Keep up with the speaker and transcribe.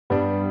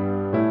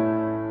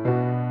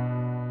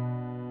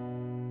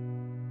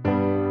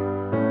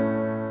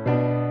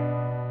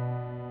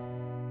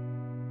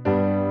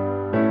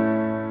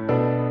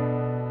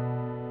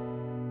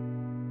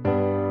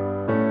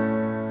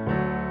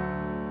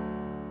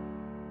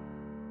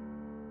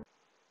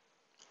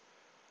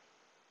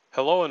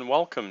Hello and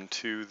welcome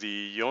to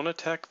the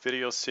Yonatech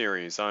video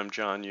series. I'm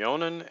John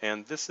Yonan,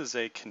 and this is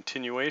a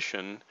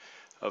continuation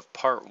of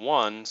part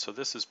 1. So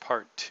this is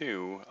part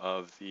 2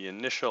 of the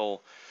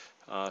initial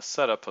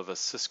setup of a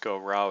Cisco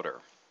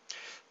router.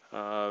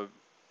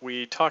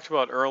 We talked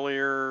about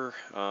earlier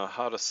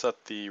how to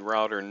set the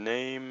router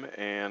name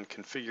and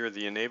configure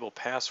the enable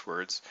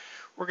passwords.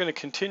 We're going to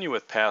continue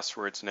with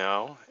passwords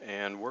now,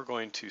 and we're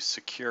going to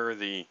secure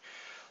the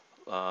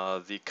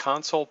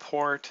console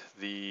port,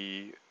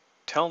 the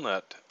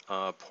telnet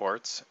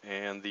ports,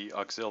 and the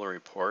auxiliary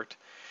port,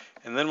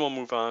 and then we'll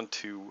move on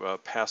to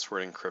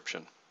password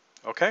encryption.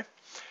 Okay,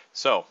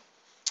 so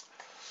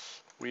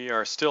we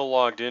are still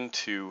logged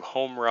into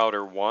home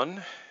router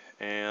 1,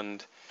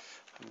 and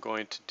I'm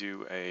going to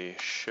do a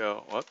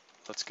show.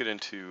 Let's get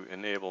into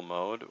enable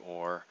mode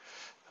or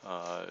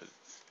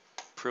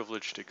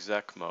privileged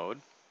exec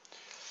mode.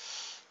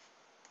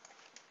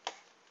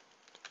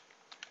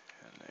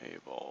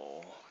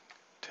 Enable,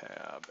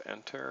 tab,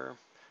 enter.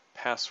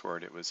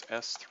 Password, it was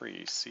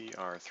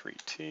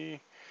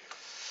S3CR3T,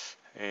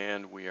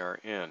 and we are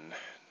in.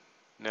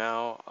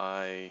 Now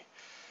I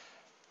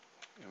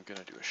am going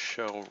to do a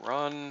show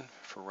run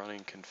for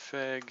running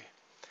config,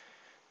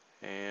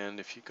 and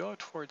if you go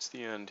towards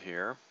the end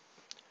here,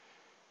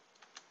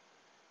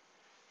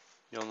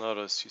 you'll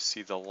notice you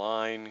see the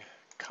line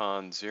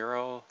con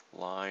 0,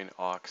 line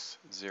aux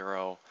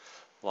 0,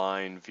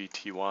 line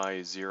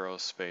VTY 0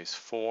 space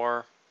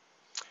 4,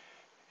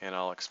 and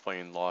I'll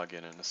explain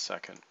login in a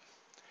second.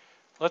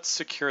 Let's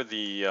secure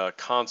the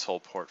console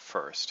port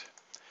first.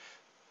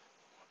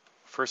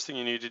 First thing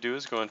you need to do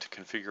is go into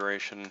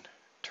configuration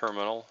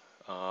terminal,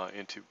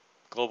 into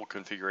global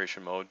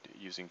configuration mode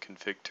using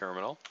config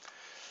terminal.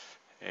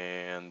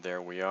 And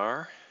there we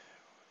are.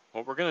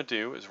 What we're going to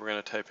do is we're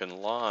going to type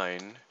in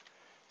line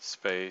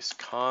space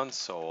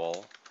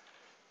console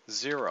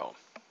 0.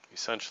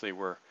 Essentially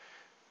we're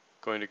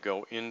going to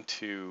go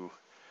into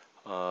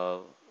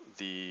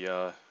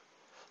the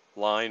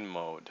line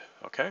mode.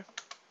 Okay?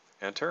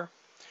 Enter.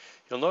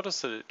 You'll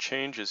notice that it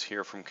changes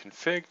here from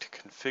config to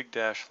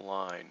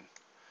config-line.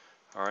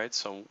 Alright,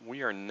 so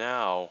we are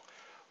now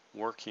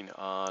working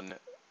on,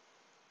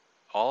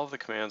 all of the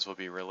commands will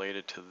be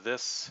related to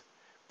this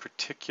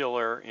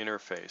particular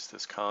interface,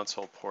 this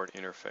console port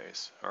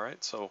interface.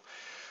 Alright, so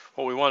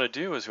what we want to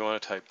do is we want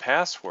to type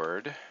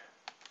password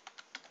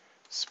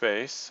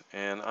space,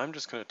 and I'm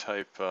just going to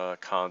type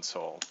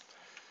console,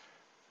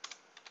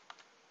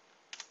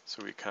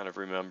 so we kind of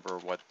remember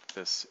what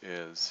this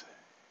is.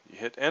 You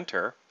hit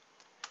enter.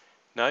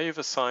 Now you've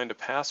assigned a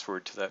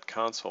password to that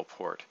console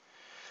port.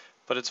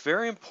 But it's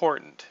very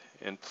important,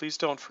 and please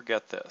don't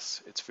forget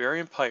this, it's very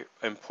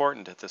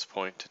important at this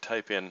point to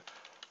type in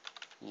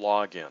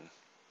login.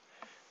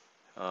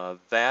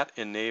 That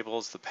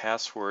enables the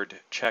password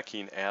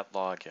checking at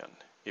login.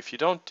 If you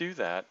don't do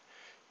that,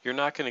 you're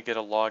not going to get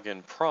a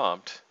login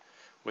prompt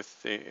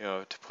with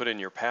the, to put in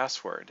your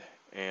password,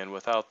 and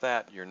without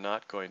that you're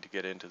not going to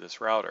get into this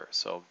router.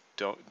 So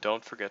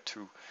don't forget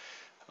to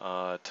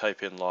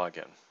type in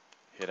login.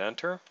 Hit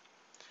enter.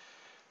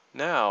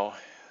 Now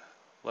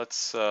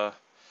let's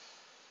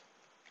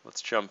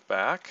jump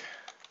back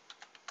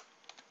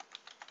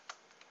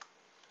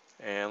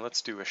and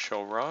let's do a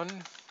show run.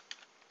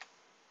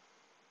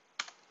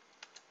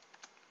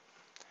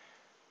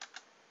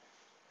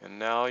 And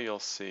now you'll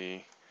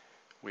see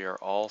we are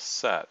all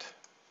set.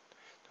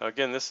 Now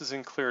again, this is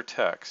in clear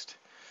text.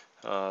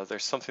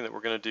 There's something that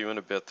we're going to do in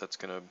a bit that's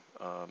going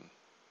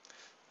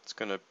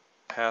to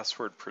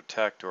password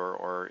protect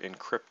or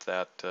encrypt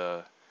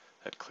that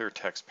clear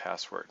text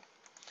password.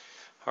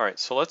 Alright,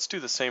 so let's do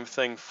the same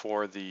thing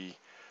for the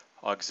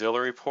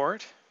auxiliary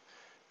port.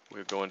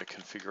 We go into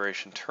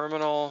configuration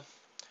terminal,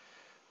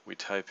 we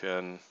type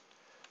in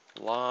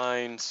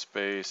line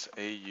space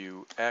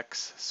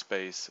AUX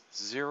space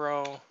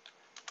 0,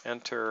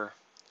 enter,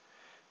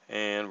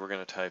 and we're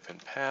going to type in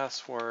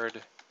password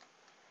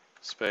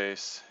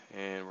space,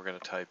 and we're going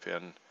to type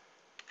in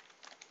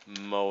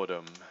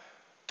modem,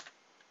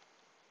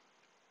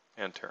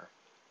 enter.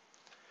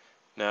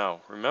 Now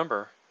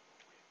remember,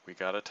 we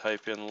got to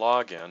type in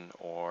login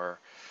or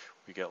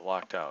we get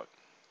locked out.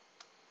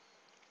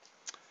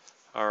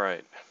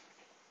 Alright,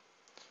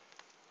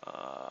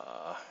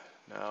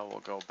 now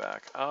we'll go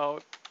back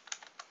out,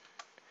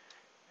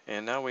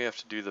 and now we have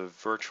to do the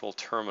virtual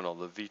terminal,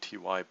 the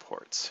VTY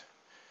ports.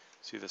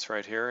 See this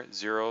right here,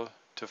 0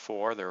 to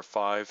 4, there are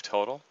 5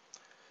 total,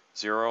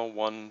 0,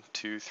 1,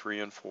 2, 3,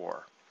 and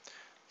 4.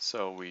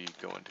 So we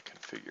go into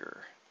configure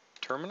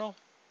terminal,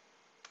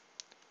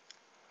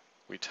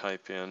 we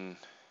type in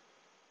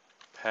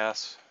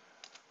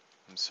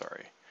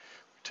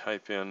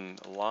type in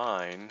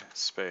line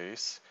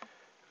space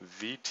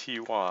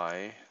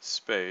VTY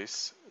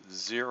space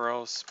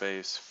 0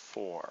 space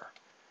 4,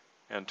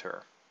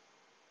 enter.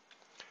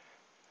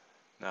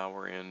 Now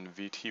we're in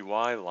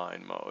VTY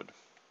line mode,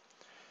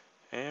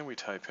 and we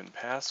type in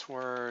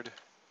password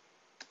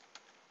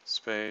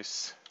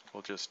space,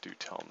 we'll just do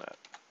telnet,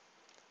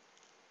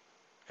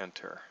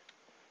 enter.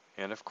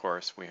 And of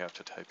course, we have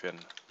to type in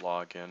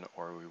login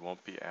or we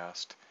won't be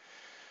asked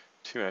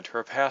to enter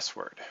a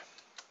password.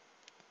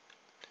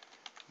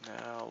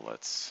 Now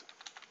let's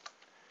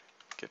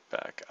get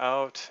back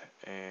out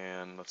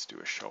and let's do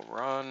a show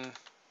run.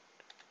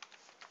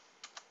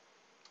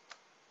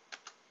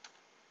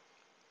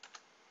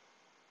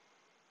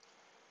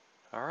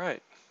 All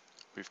right,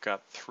 we've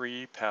got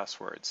 3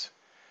 passwords.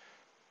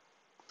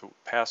 The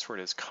password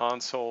is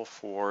console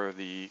for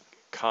the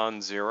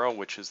con0,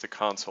 which is the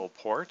console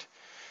port.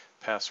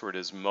 Password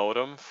is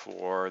modem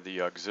for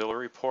the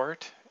auxiliary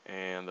port,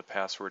 and the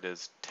password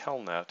is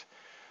telnet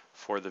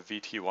for the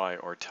VTY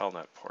or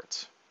telnet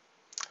ports.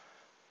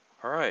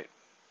 All right,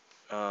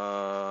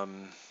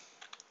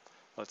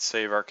 let's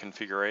save our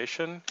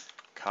configuration.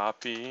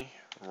 Copy,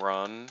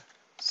 run,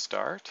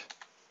 start,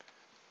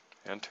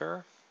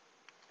 enter,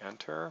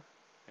 enter,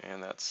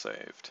 and that's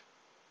saved.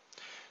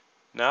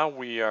 Now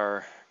we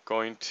are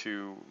going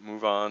to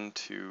move on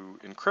to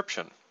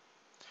encryption.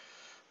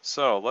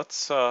 So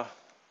let's, by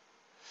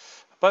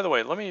the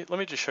way, let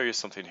me just show you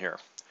something here.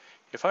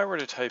 If I were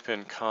to type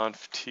in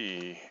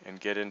conft and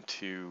get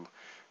into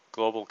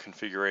global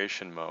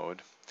configuration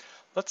mode,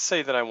 let's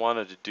say that I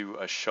wanted to do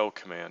a show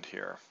command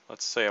here.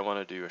 Let's say I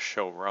want to do a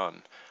show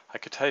run. I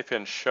could type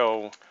in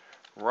show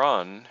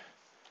run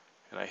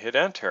and I hit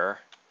enter.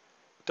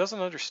 It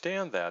doesn't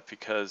understand that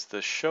because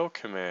the show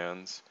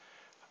commands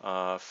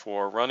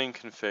for running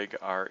config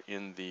are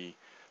in the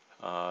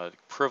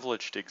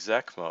privileged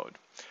exec mode.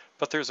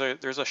 But there's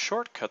a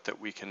shortcut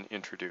that we can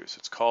introduce.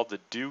 It's called the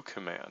do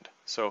command.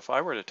 So if I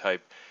were to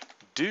type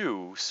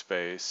do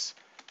space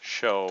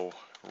show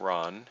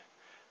run,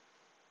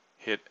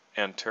 hit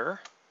enter,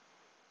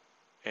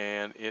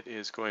 and it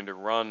is going to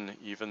run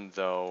even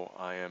though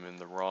I am in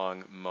the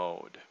wrong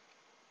mode.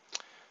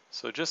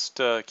 So just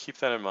keep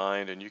that in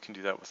mind, and you can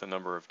do that with a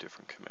number of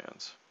different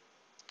commands.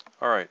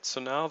 All right,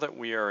 so now that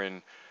we are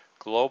in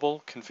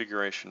global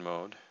configuration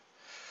mode,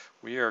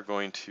 we are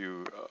going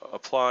to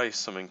apply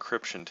some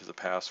encryption to the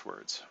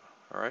passwords.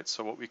 All right,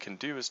 so what we can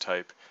do is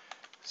type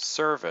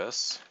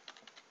service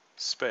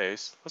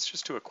space, let's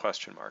just do a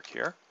question mark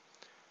here,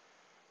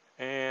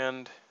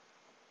 and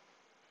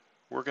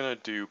we're going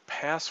to do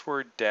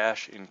password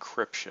dash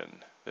encryption,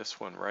 this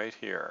one right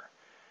here.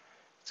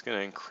 It's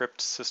going to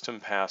encrypt system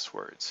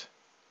passwords.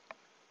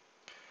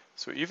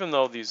 So even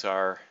though these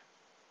are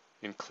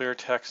in clear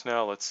text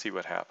now, let's see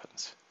what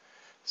happens.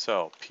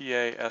 So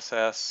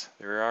PASS,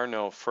 there are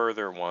no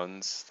further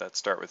ones that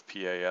start with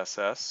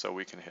PASS, so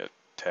we can hit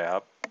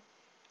tab.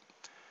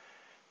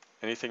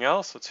 Anything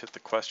else? Let's hit the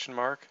question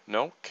mark.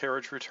 No,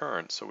 carriage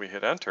return, so we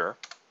hit enter.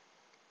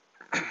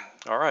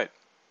 All right.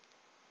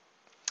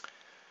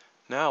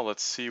 Now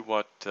let's see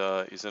what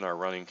is in our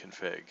running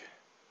config.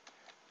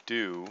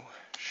 Do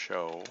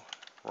show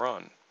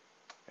run,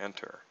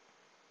 enter.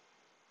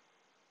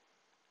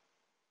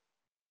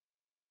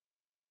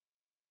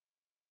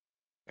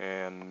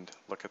 And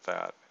look at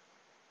that.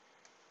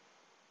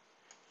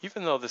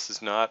 Even though this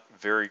is not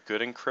very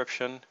good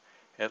encryption,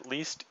 at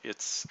least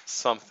it's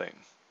something.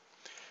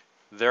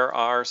 There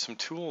are some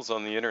tools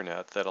on the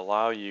internet that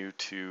allow you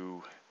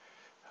to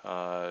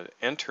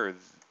enter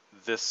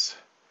this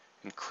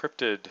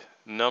encrypted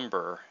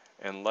number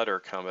and letter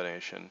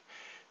combination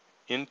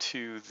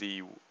into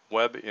the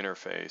web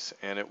interface,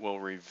 and it will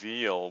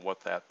reveal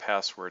what that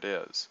password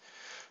is.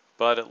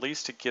 But at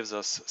least it gives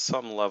us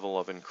some level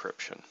of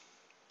encryption.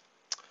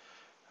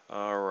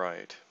 All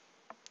right.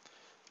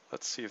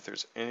 Let's see if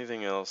there's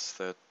anything else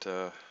that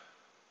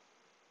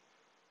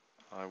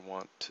I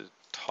want to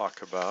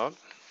talk about.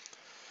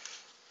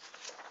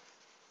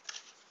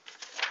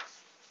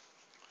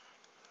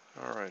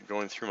 All right,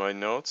 going through my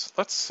notes.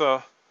 Let's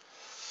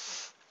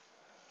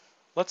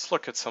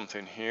look at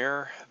something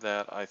here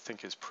that I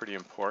think is pretty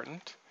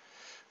important.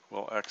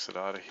 We'll exit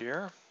out of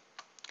here.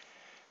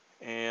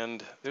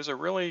 And there's a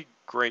really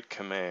great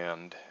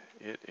command.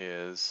 It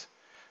is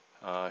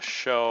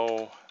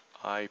show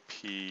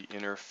IP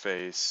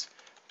interface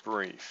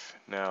brief.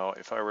 Now,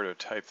 if I were to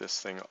type this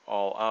thing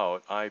all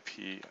out,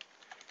 IP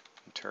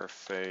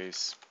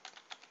interface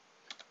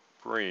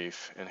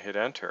brief, and hit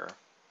enter,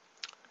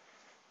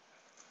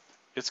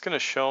 it's going to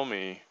show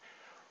me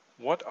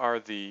what are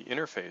the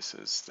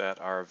interfaces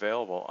that are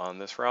available on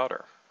this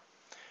router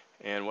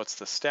and what's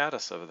the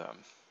status of them.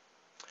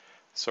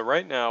 So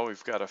right now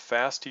we've got a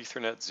fast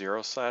Ethernet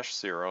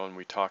 0/0, and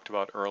we talked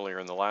about earlier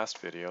in the last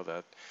video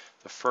that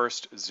the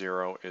first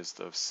 0 is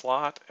the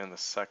slot and the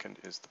second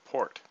is the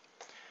port.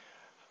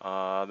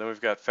 Then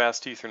we've got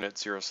fast Ethernet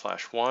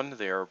 0/1.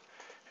 They are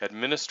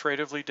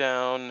administratively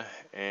down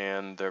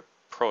and the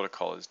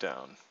protocol is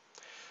down.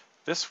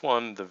 This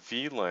one, the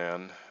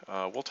VLAN,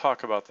 we'll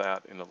talk about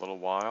that in a little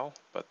while,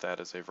 but that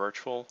is a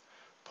virtual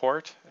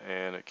port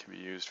and it can be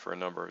used for a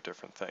number of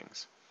different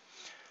things.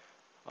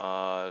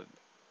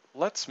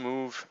 Let's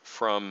move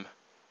from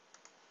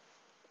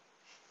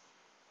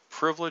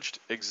privileged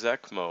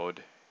exec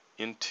mode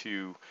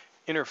into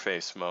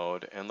interface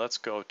mode, and let's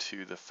go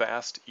to the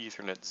fast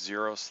Ethernet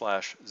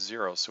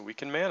 0/0 so we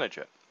can manage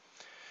it.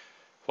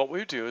 What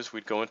we do is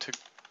we'd go into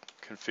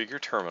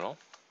configure terminal.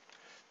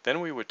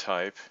 Then we would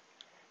type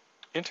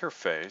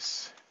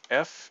interface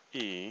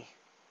FE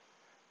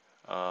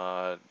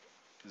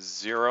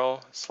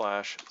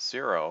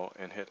 0/0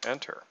 and hit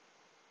enter.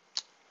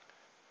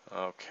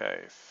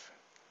 Okay.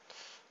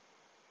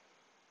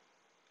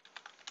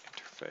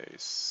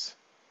 Interface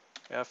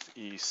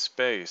FE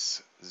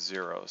space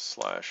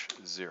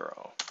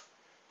 0/0.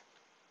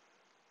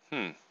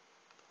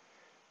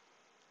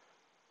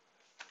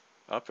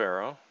 Up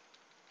arrow.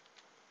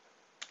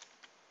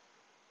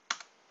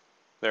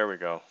 There we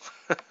go.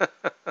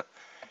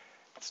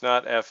 It's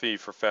not FE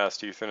for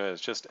fast Ethernet,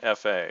 it's just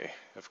FA.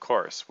 Of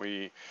course,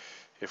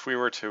 if we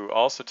were to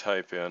also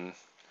type in,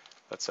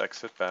 let's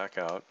exit back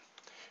out.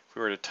 If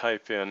we were to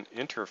type in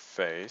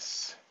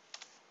interface,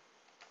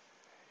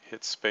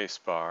 hit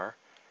spacebar,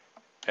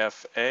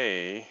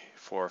 FA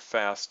for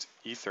fast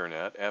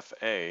Ethernet,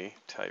 FA,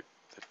 type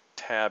the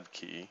tab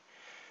key,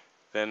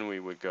 then we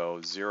would go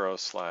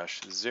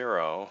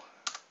 0/0,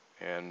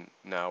 and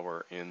now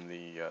we're in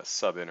the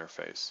sub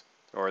interface,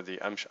 or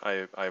the,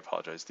 I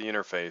apologize, the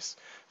interface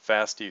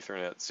fast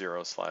Ethernet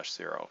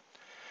 0/0.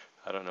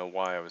 I don't know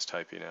why I was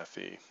typing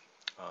FE.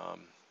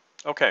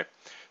 Okay,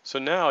 so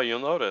now you'll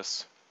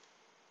notice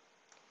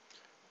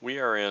we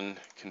are in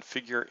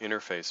configure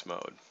interface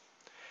mode,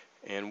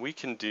 and we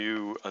can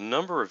do a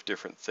number of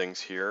different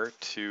things here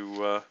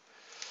to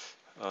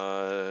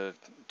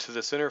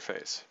this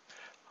interface.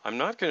 I'm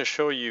not going to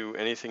show you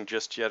anything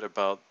just yet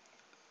about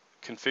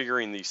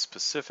configuring the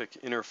specific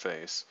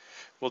interface.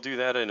 We'll do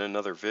that in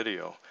another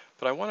video,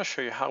 but I want to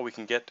show you how we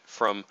can get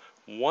from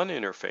one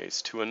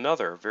interface to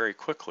another very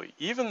quickly,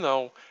 even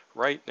though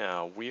right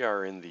now we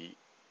are in the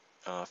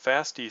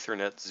fast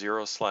Ethernet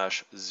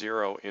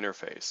 0/0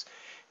 interface.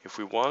 If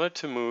we wanted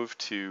to move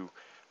to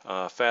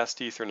fast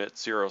Ethernet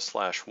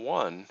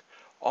 0/1,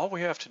 all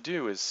we have to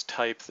do is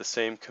type the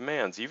same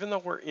commands. Even though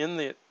we're in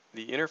the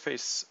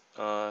interface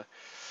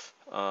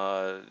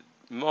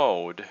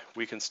mode,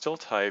 we can still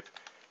type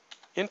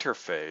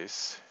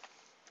interface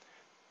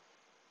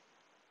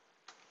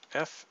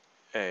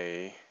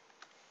FA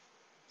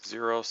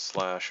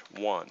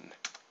 0/1,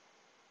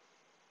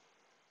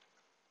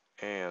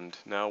 and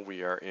now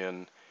we are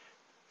in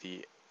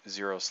the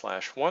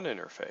 0/1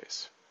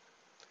 interface.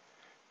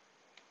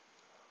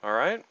 All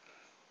right.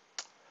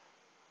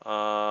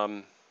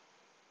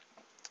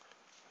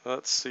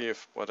 Let's see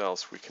what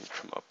else we can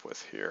come up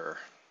with here.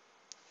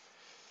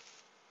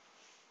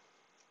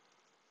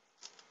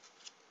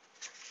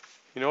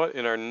 You know what?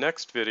 In our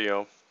next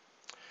video,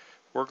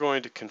 we're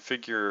going to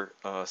configure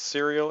a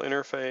serial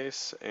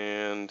interface,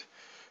 and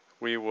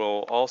we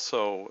will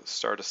also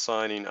start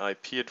assigning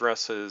IP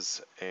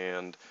addresses,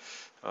 and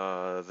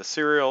the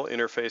serial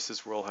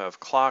interfaces will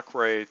have clock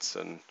rates,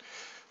 and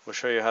we'll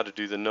show you how to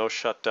do the no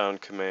shutdown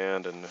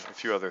command and a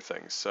few other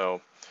things. So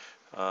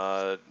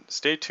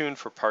stay tuned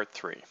for part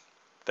 3.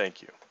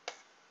 Thank you.